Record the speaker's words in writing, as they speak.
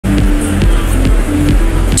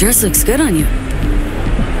dress looks good on you.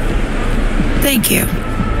 Thank you.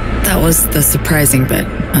 That was the surprising bit,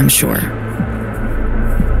 I'm sure.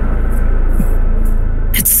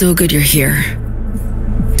 It's so good you're here.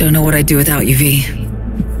 Don't know what I'd do without you, V.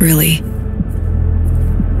 Really.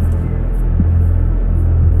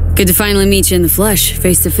 Good to finally meet you in the flesh,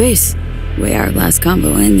 face to face. The way our last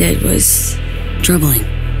combo ended was troubling.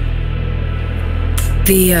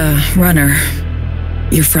 The runner,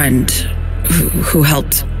 your friend, who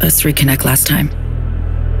helped us reconnect last time,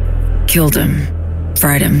 killed him,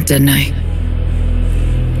 fried him, didn't I?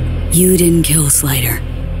 You didn't kill Slider.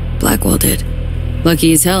 Blackwell did.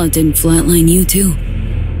 Lucky as hell it didn't flatline you too.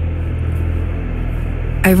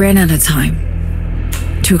 I ran out of time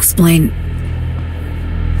to explain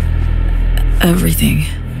everything.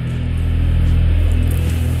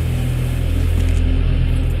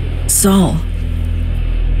 Saul,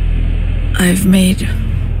 I've made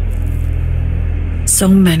so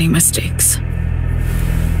many mistakes.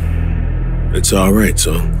 It's all right,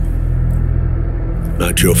 son.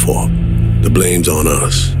 Not your fault. The blame's on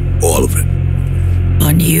us. All of it.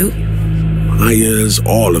 On you? Yes,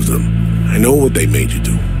 all of them. I know what they made you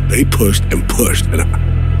do. They pushed and pushed, and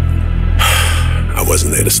I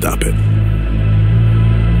wasn't there to stop it.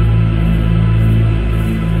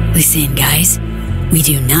 Listen, guys. We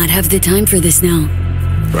do not have the time for this now.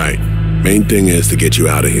 Right. Main thing is to get you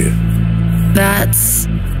out of here. That's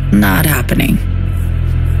not happening.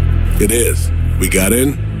 It is. We got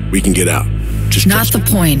in, we can get out. Just not the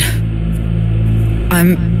point.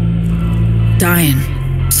 I'm dying,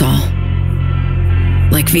 Saul.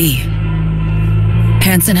 Like V.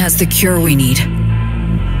 Hansen has the cure we need.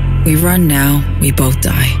 We run now, we both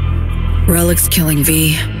die. Relic's killing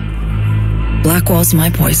V. Blackwell's my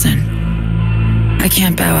poison. I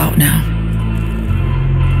can't bow out now.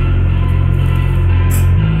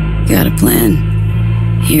 Got a plan.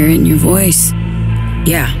 Hear it in your voice.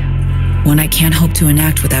 Yeah, one I can't hope to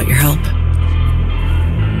enact without your help.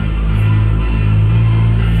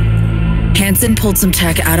 Hansen pulled some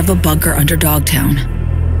tech out of a bunker under Dogtown.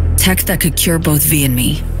 Tech that could cure both V and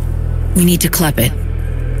me. We need to clep it.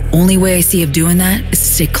 Only way I see of doing that is to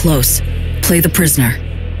stay close. Play the prisoner.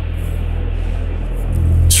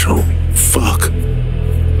 So, fuck.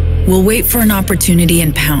 We'll wait for an opportunity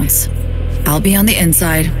and pounce. I'll be on the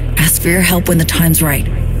inside, ask for your help when the time's right.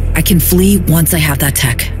 I can flee once I have that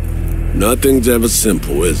tech. Nothing's ever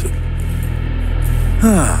simple, is it?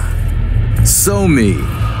 So me.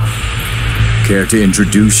 Care to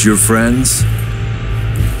introduce your friends?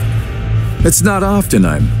 It's not often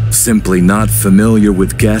I'm simply not familiar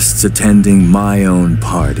with guests attending my own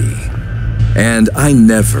party. And I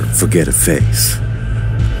never forget a face.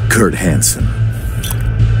 Kurt Hansen.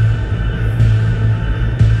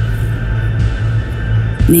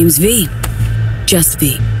 Name's V. Just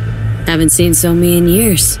V. Haven't seen So-Me in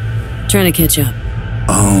years. Trying to catch up.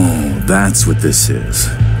 Oh, that's what this is.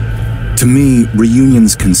 To me,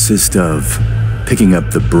 reunions consist of picking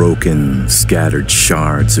up the broken, scattered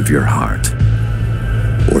shards of your heart.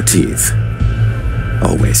 Or teeth.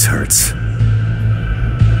 Always hurts.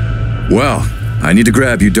 Well, I need to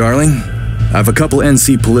grab you, darling. I have a couple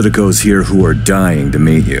NC politicos here who are dying to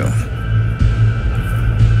meet you.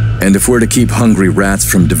 And if we're to keep hungry rats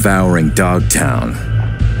from devouring Dogtown,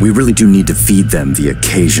 we really do need to feed them the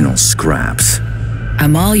occasional scraps.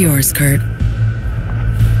 I'm all yours, Kurt.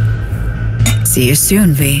 See you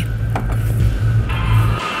soon, V.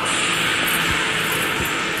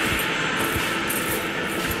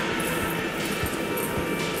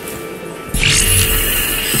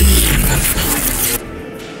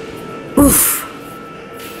 Oof.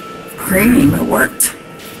 Cream, it worked.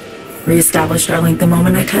 Reestablished our link the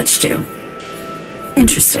moment I touched you.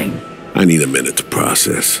 Interesting. I need a minute to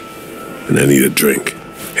process. And I need a drink.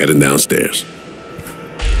 Heading downstairs.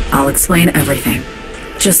 I'll explain everything.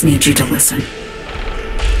 Just need you to listen.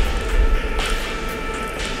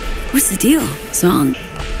 What's the deal, Song?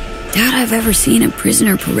 Doubt I've ever seen a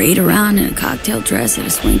prisoner parade around in a cocktail dress at a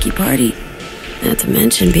swanky party. Not to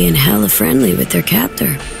mention being hella friendly with their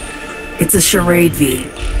captor. It's a charade, V.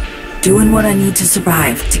 Doing what I need to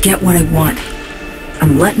survive, to get what I want.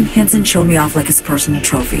 I'm letting Hansen show me off like his personal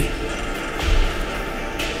trophy.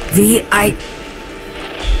 V, I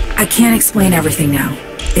can't explain everything now.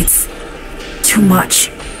 It's too much.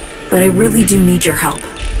 But I really do need your help.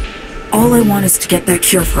 All I want is to get that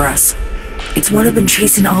cure for us. It's what I've been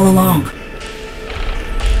chasing all along.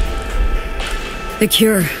 The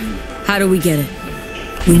cure. How do we get it?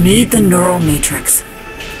 We need the neural matrix.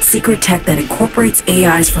 Secret tech that incorporates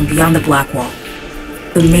AIs from beyond the black wall.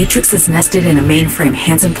 The matrix is nested in a mainframe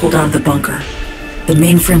Hansen pulled out of the bunker. The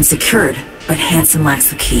mainframe's secured, but Hansen lacks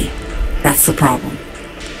the key. That's the problem.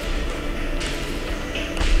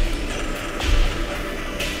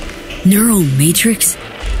 Neural matrix?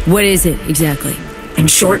 What is it, exactly? In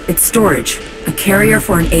short, it's storage. A carrier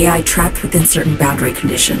for an AI trapped within certain boundary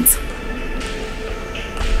conditions.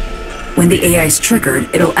 When the AI is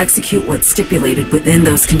triggered, it'll execute what's stipulated within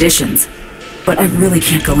those conditions. But I really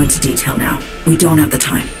can't go into detail now. We don't have the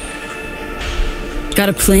time. Got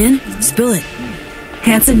a plan? Spill it.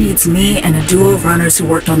 Hansen needs me and a duo of runners who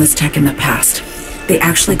worked on this tech in the past. They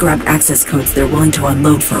actually grabbed access codes they're willing to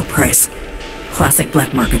unload for a price. Classic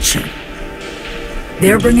black market shit.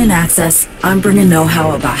 They're bringing access, I'm bringing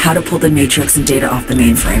know-how about how to pull the matrix and data off the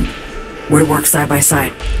mainframe. We'd work side by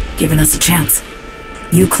side, giving us a chance.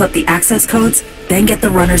 You clip the access codes, then get the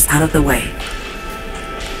runners out of the way.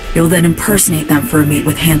 You'll then impersonate them for a meet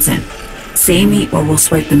with Hansen. Same meet where we'll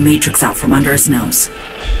swipe the matrix out from under his nose.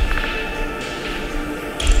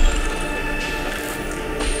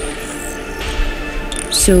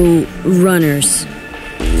 So, runners.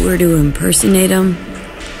 We're to impersonate them?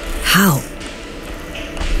 How?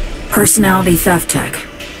 Personality theft tech.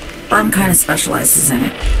 Firm kind of specializes in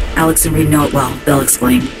it. Alex and Reed know it well. They'll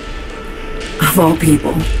explain. Of all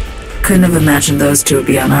people, couldn't have imagined those two would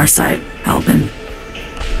be on our side, helping.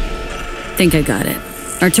 Think I got it.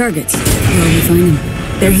 Our targets. Where will we find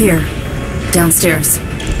them? They're here. Downstairs.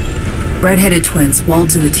 Red-headed twins,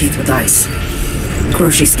 walled to the teeth with ice.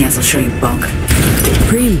 Grocery scans will show you bunk.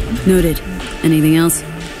 Cream. Noted. Anything else?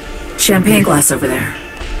 Champagne glass over there.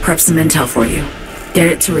 Prep some intel for you. Get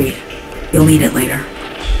it to Reed. You'll need it later.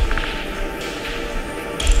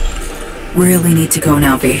 Really need to go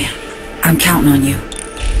now, V. I'm counting on you.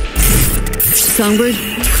 Songbird?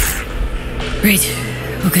 Great.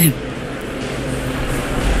 Okay.